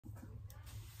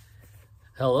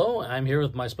Hello, I'm here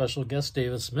with my special guest,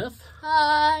 David Smith.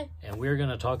 Hi. And we're going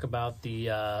to talk about the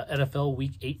NFL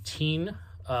Week 18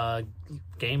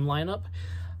 game lineup.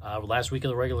 Last week of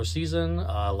the regular season,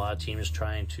 a lot of teams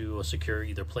trying to secure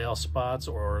either playoff spots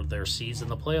or their seeds in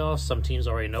the playoffs. Some teams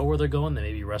already know where they're going. They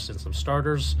may be resting some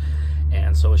starters.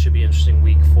 And so it should be an interesting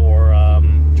week for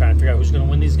trying to figure out who's going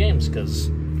to win these games, because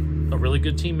a really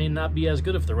good team may not be as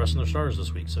good if they're resting their starters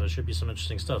this week. So it should be some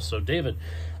interesting stuff. So, David,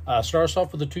 start us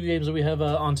off with the two games that we have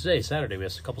on today, Saturday. We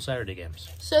have a couple Saturday games.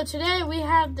 So today we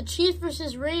have the Chiefs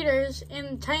versus Raiders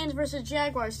and Titans versus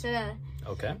Jaguars today.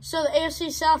 Okay. So the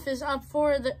AFC South is up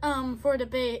for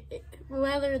debate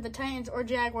whether the Titans or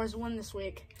Jaguars win this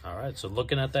week. All right. So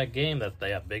looking at that game, that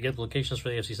they have big implications for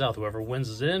the AFC South. Whoever wins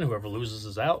is in. Whoever loses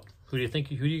is out. Who do you think?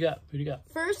 Who do you got?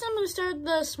 First, I'm going to start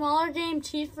the smaller game,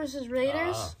 Chiefs versus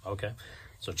Raiders. Okay.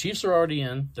 So Chiefs are already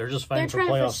in. They're just fighting for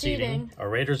playoff seeding. Are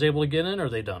Raiders able to get in, or are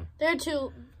they done? They're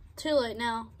too late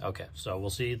now. Okay, so we'll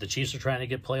see. The Chiefs are trying to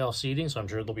get playoff seeding, so I'm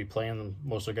sure they'll be playing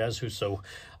most of the guys who. So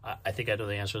I think I know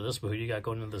the answer to this, but who do you got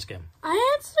going into this game?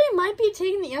 I actually might be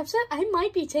taking the upset. I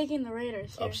might be taking the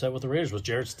Raiders here. Upset with the Raiders. Was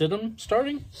Jarrett Stidham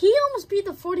starting? He almost beat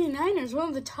the 49ers, one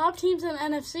of the top teams in the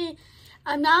NFC.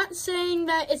 I'm not saying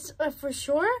that it's for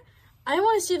sure. I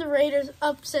want to see the Raiders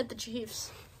upset the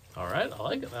Chiefs. All right, I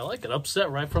like it.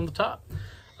 Upset right from the top.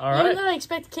 All right. Even though I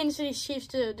expect the Kansas City Chiefs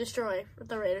to destroy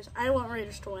the Raiders, I want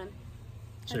Raiders to win.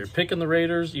 So you're picking the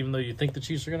Raiders, even though you think the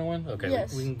Chiefs are going to win? Okay,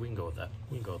 yes. we can go with that.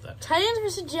 Titans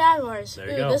versus Jaguars. There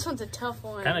you go. This one's a tough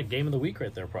one. Kind of game of the week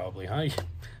right there, probably, huh? I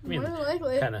mean, more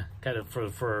likely. Kind of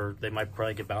for they might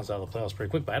probably get bounced out of the playoffs pretty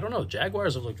quick, but I don't know.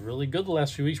 Jaguars have looked really good the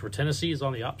last few weeks, where Tennessee is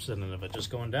on the opposite end of it, just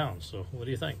going down. So what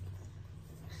do you think?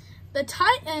 The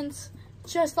Titans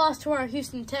just lost to our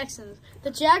Houston Texans. The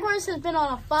Jaguars has been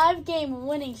on a 5-game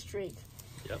winning streak.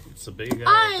 Yep, it's a big.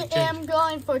 I am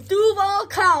going for Duval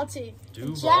County.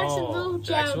 Jacksonville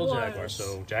Jaguars.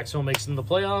 So Jacksonville makes it in the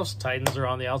playoffs. Titans are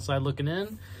on the outside looking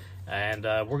in. And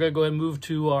we're going to go ahead and move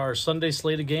to our Sunday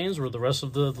slate of games where the rest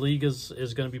of the league is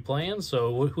going to be playing.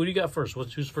 So who do you got first?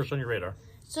 Who's first on your radar?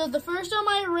 So the first on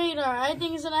my radar, I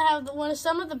think, is going to have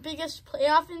some of the biggest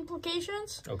playoff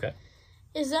implications. Okay.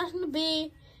 Is that going to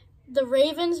be the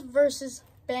Ravens versus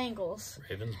Bengals?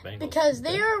 Bengals. Because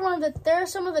they're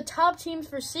some of the top teams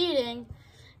for seeding.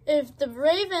 If the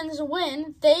Ravens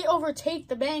win, they overtake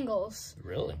the Bengals.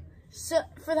 Really? So,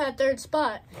 for that third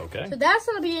spot. Okay. So that's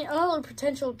going to be another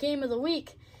potential game of the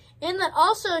week. And that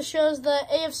also shows the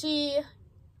AFC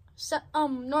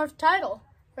North title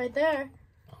right there.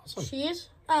 Awesome. Chiefs.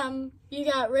 You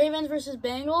got Ravens versus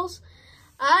Bengals.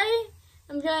 I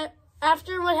am going to,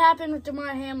 after what happened with Damar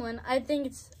Hamlin, I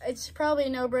think it's probably a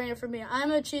no-brainer for me. I'm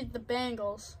going to choose the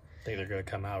Bengals. I think they're going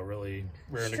to come out really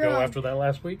ready to go after that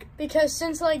last week? Because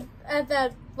since, they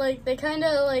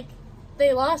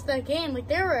lost that game.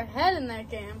 They were ahead in that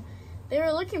game. They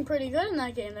were looking pretty good in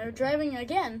that game. They were driving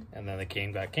again. And then the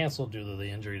game got canceled due to the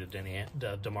injury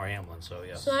to Damar Hamlin. So,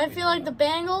 yeah. So I feel like the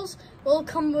Bengals will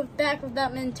come back with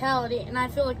that mentality, and I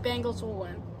feel like Bengals will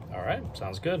win. All right.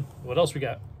 Sounds good. What else we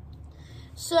got?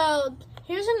 So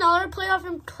here's another playoff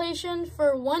implication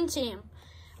for one team.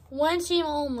 One team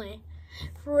only.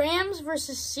 Rams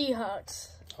versus Seahawks.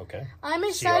 Okay. I'm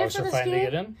excited for this game. To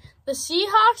get in? The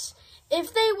Seahawks,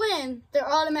 if they win, they're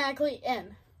automatically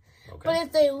in. Okay. But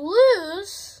if they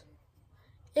lose,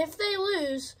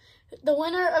 the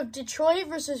winner of Detroit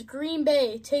versus Green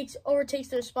Bay overtakes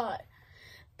their spot.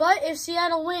 But if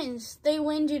Seattle wins, they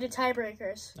win due to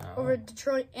tiebreakers over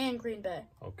Detroit and Green Bay.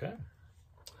 Okay.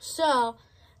 So,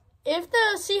 if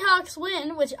the Seahawks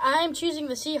win, which I am choosing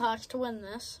the Seahawks to win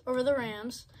this over the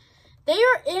Rams, they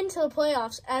are into the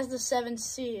playoffs as the 7th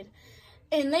seed.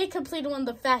 And they completed one of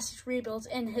the fastest rebuilds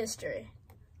in history.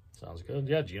 Sounds good.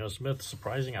 Yeah, Geno Smith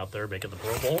surprising out there making the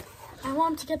Pro Bowl. I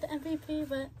want him to get the MVP,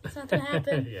 but it's not going to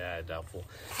happen. Yeah, doubtful.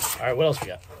 All right, what else we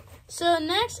got? So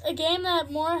next, a game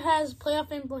that more has playoff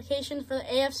implications for the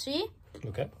AFC.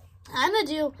 Okay. I'm going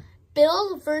to do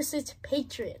Bills versus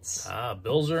Patriots.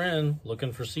 Bills are in,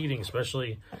 looking for seeding,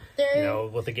 especially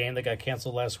with the game that got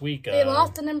canceled last week. They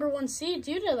lost the number 1 seed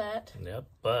due to that. Yep,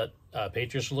 but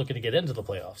Patriots are looking to get into the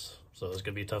playoffs. So it's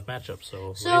going to be a tough matchup. So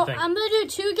what do So you think? I'm going to do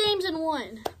 2 games in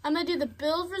one. I'm going to do the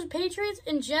Bills versus Patriots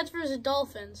and Jets versus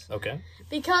Dolphins. Okay.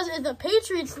 Because if the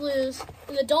Patriots lose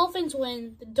and the Dolphins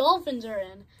win, the Dolphins are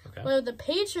in. Okay. But if the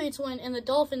Patriots win and the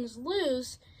Dolphins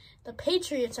lose, the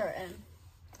Patriots are in.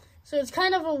 So it's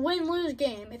kind of a win-lose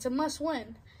game. It's a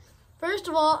must-win. First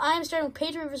of all, I am starting with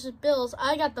Patriots versus Bills.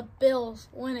 I got the Bills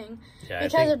winning Yeah,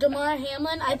 because of Damar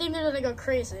Hamlin. I think they're going to go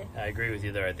crazy. I agree with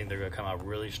you there. I think they're going to come out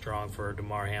really strong for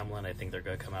Damar Hamlin. I think they're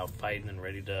going to come out fighting and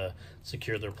ready to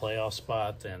secure their playoff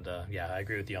spot. And, yeah, I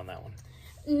agree with you on that one.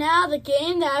 Now, the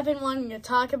game that I've been wanting to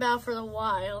talk about for a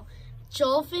while,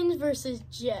 Dolphins versus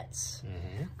Jets.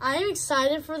 Mm-hmm. I am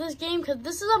excited for this game because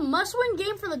this is a must-win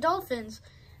game for the Dolphins.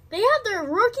 They have their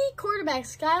rookie quarterback,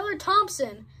 Skylar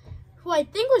Thompson, who I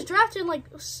think was drafted in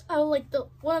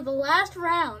one of the last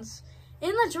rounds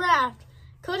in the draft,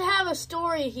 could have a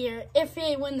story here if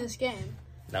they win this game.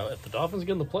 Now, if the Dolphins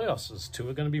get in the playoffs, is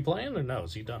Tua going to be playing or no?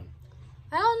 Is he done?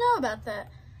 I don't know about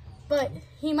that, but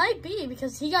he might be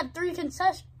because he got 3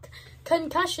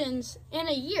 concussions in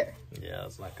a year. Yeah,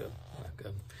 that's not good. Not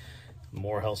good.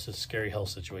 More scary health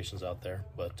situations out there,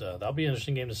 but that'll be an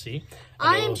interesting game to see.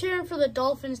 I am cheering for the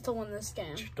Dolphins to win this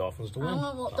game. Dolphins to win.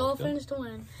 I want Dolphins to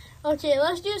win. Okay,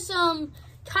 let's do some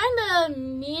kind of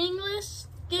meaningless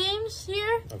games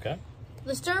here. Okay.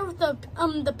 Let's start with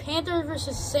the Panthers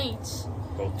versus Saints.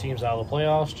 Both teams out of the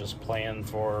playoffs, just playing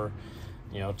for,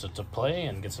 to play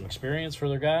and get some experience for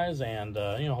their guys, and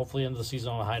hopefully end the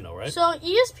season on a high note, right? So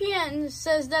ESPN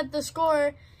says that the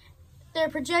score they're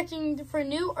projecting for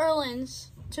New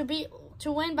Orleans to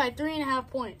win by 3.5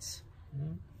 points.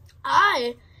 Mm-hmm.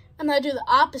 I am going to do the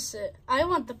opposite. I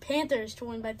want the Panthers to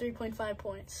win by 3.5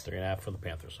 points. 3.5 for the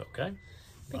Panthers, okay?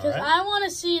 Because I want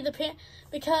to see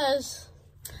because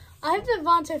I have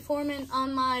Devontae Foreman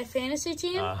on my fantasy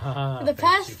team. For the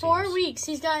past 4 weeks,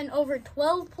 he's gotten over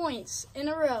 12 points in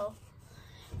a row.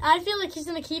 I feel like he's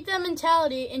going to keep that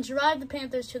mentality and drive the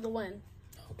Panthers to the win.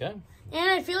 Okay. And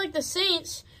I feel like the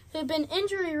Saints, who've been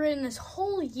injury-ridden this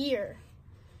whole year,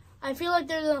 I feel like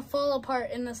they're going to fall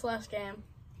apart in this last game.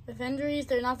 With injuries,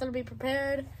 they're not going to be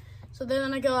prepared. So they're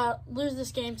going to go out, lose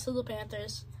this game to the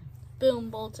Panthers. Boom,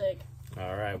 bold take.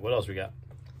 All right, what else we got?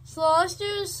 So let's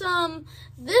do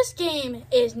this game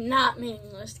is not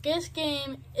meaningless. This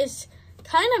game is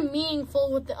kind of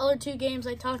meaningful with the other 2 games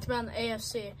I talked about in the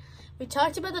AFC. We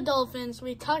talked about the Dolphins.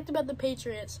 We talked about the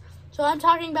Patriots. So I'm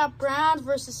talking about Browns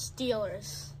versus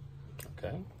Steelers.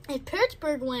 Okay. If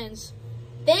Pittsburgh wins,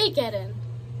 they get in.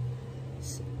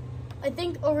 I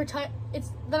think it's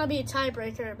going to be a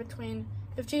tiebreaker between,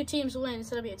 if 2 teams win,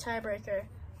 it's going to be a tiebreaker.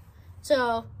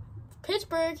 So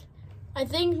Pittsburgh, I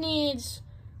think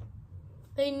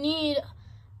they need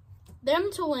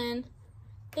them to win,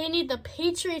 they need the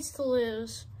Patriots to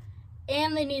lose,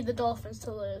 and they need the Dolphins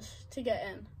to lose to get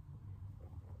in.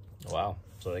 Wow.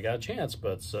 So they got a chance,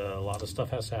 but a lot of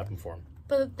stuff has to happen for them.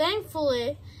 But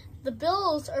thankfully, the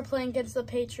Bills are playing against the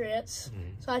Patriots,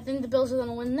 so I think the Bills are going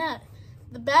to win that.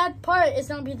 The bad part is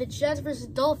going to be the Jets versus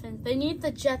Dolphins. They need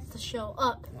the Jets to show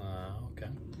up. Okay.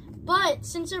 But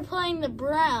since they're playing the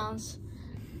Browns,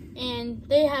 and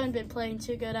they haven't been playing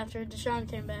too good after Deshaun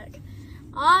came back,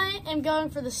 I am going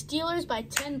for the Steelers by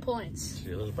 10 points.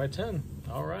 Steelers by 10.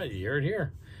 All right, you heard it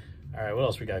here. All right, what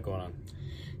else we got going on?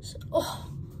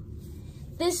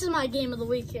 This is my game of the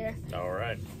week here. All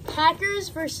right. Packers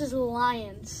versus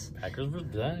Lions.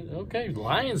 Okay.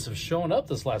 Lions have shown up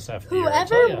this last half of the year.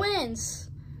 Whoever wins,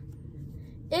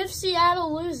 if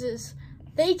Seattle loses,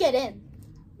 they get in.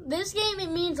 This game,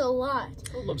 it means a lot.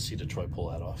 I would love to see Detroit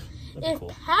pull that off. If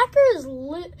cool.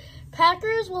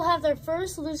 Packers will have their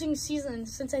first losing season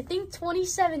since I think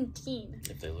 2017.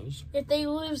 If they lose. If they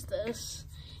lose this.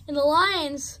 And the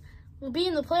Lions will be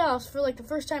in the playoffs for like the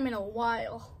first time in a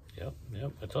while. Yep.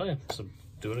 I tell you, so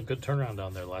doing a good turnaround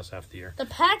down there last half of the year. The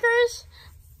Packers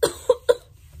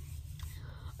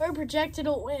are projected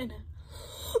to win.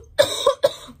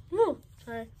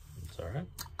 Sorry. It's all right.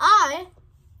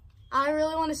 I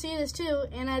really want to see this too,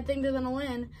 and I think they're going to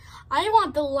win. I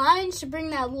want the Lions to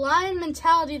bring that Lion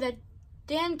mentality that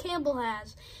Dan Campbell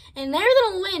has. And they're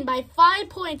going to win by 5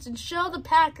 points and show the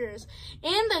Packers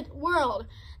and the world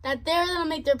that they're going to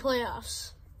make their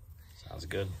playoffs. Sounds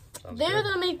good. They're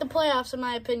going to make the playoffs, in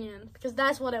my opinion, because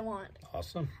that's what I want.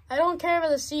 Awesome. I don't care about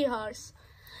the Seahawks.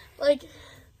 Like,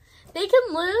 they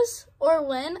can lose or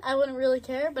win. I wouldn't really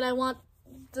care, but I want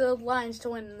the Lions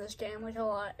to win in this game, like, a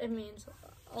lot. It means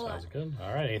a lot. Sounds good.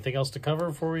 All right. Anything else to cover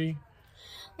before we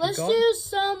Let's do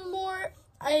some more.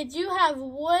 I do have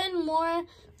one more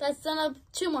that's gonna,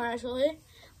 2 more actually,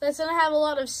 that's gonna have a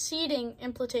lot of seeding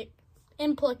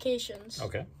implications.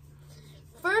 Okay.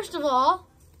 First of all,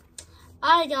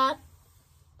 I got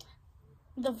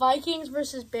the Vikings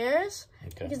versus Bears.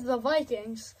 Okay. Because the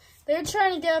Vikings, they're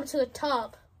trying to get up to the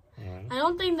top. Right. I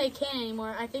don't think they can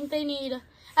anymore. I think they need,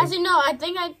 actually no, I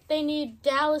think they need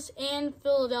Dallas and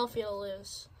Philadelphia to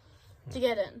lose to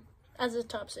get in as a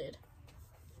top seed.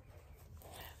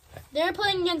 I They're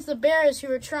playing against the Bears,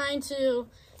 who are trying to.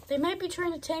 They might be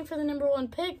trying to tank for the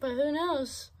 #1 pick, but who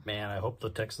knows? Man, I hope the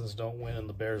Texans don't win and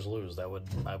the Bears lose. I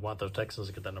want the Texans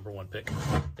to get that #1 pick.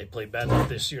 They played bad enough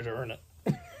this year to earn it.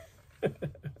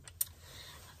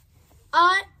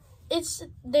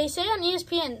 They say on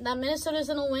ESPN that Minnesota's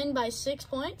gonna win by 6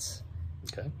 points.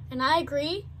 Okay. And I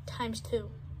agree, times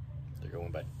 2. They're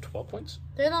going by 12 points?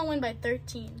 They're gonna win by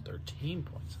 13. 13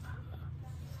 points.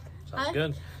 Sounds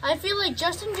good. I feel like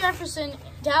Justin Jefferson,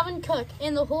 Dalvin Cook,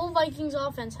 and the whole Vikings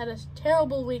offense had a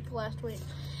terrible week last week.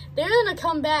 They're gonna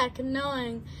come back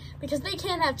knowing, because they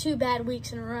can't have 2 bad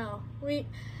weeks in a row. They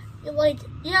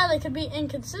could be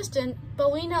inconsistent,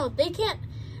 but we know they can't.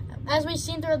 As we've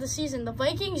seen throughout the season, the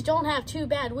Vikings don't have 2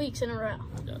 bad weeks in a row.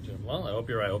 Gotcha. Well, I hope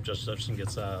you're right. I hope Justin Jefferson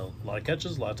gets a lot of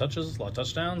catches, a lot of touches, a lot of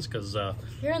touchdowns, because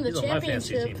you're in the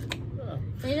championship.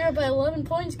 They're up by 11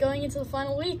 points going into the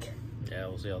final week. Yeah,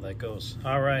 we'll see how that goes.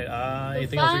 All right.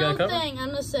 Anything else we got to cover? The final thing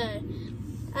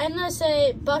I'm going to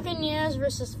say Buccaneers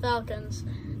versus Falcons.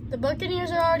 The Buccaneers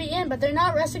are already in, but they're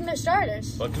not resting their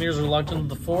starters. Buccaneers are locked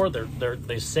into the 4.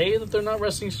 They say that they're not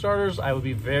resting starters. I would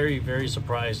be very, very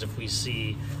surprised if we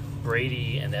see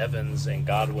Brady and Evans and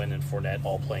Godwin and Fournette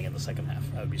all playing in the second half.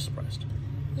 I would be surprised.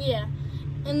 Yeah.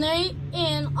 And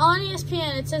on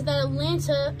ESPN, it says that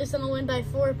Atlanta is going to win by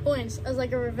 4 points as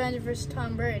like a revenge versus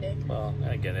Tom Brady. Well,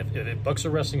 again, if Bucks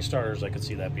are resting starters, I could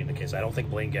see that being the case. I don't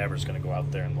think Blaine Gabbert's going to go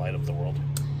out there and light up the world.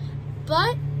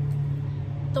 But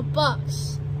the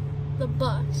Bucks,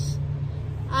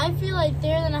 I feel like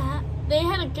they're going to they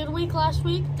had a good week last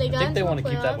week. I think they want to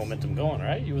keep that momentum going,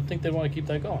 right? You would think they'd want to keep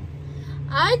that going.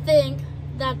 I think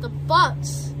that the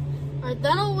Bucks are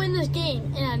going to win this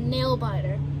game in a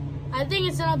nail-biter. I think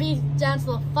it's going to be down to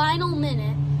the final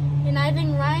minute, and I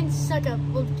think Ryan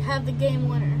Suckup will have the game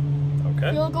winner.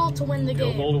 Okay. Field goal to win the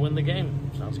game. Field goal to win the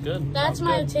game. Sounds good. That's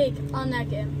my take on that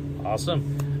game.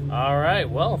 Awesome. All right.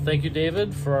 Well, thank you,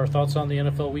 David, for our thoughts on the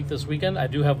NFL week this weekend. I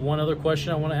do have one other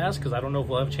question I want to ask, because I don't know if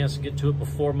we'll have a chance to get to it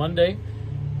before Monday.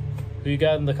 Who you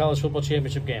got in the college football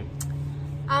championship game?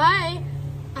 I'm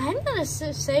going to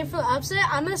say for the upset,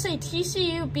 I'm going to say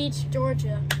TCU beats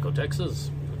Georgia. Go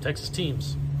Texas. Go Texas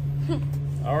teams.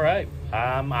 All right.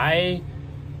 I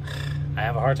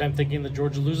have a hard time thinking that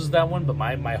Georgia loses that one, but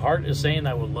my heart is saying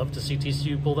I would love to see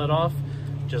TCU pull that off,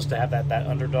 just to have that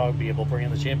underdog be able to bring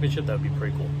in the championship. That would be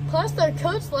pretty cool. Plus, their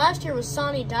coach last year was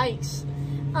Sonny Dykes.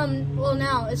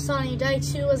 Now it's Sonny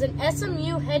Dykes, who was an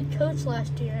SMU head coach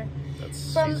last year.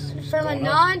 From a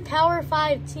non-Power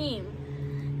 5 team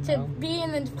to be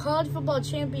in the college football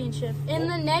championship in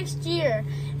the next year,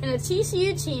 and a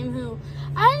TCU team who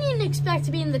I didn't even expect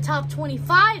to be in the top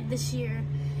 25 this year,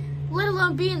 let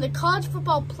alone be in the college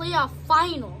football playoff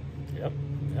final. Yep.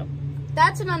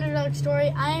 That's an underdog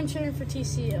story. I am cheering for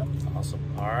TCU. Awesome.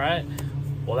 All right.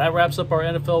 Well, that wraps up our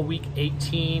NFL Week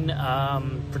 18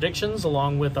 predictions,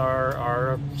 along with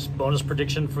our bonus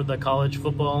prediction for the college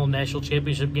football national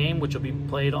championship game, which will be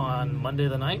played on Monday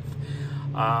the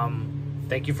 9th.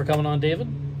 Thank you for coming on, David.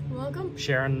 You're welcome.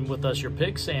 Sharing with us your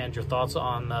picks and your thoughts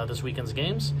on this weekend's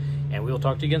games. And we will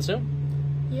talk to you again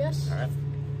soon. Yes. All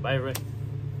right. Bye, everybody.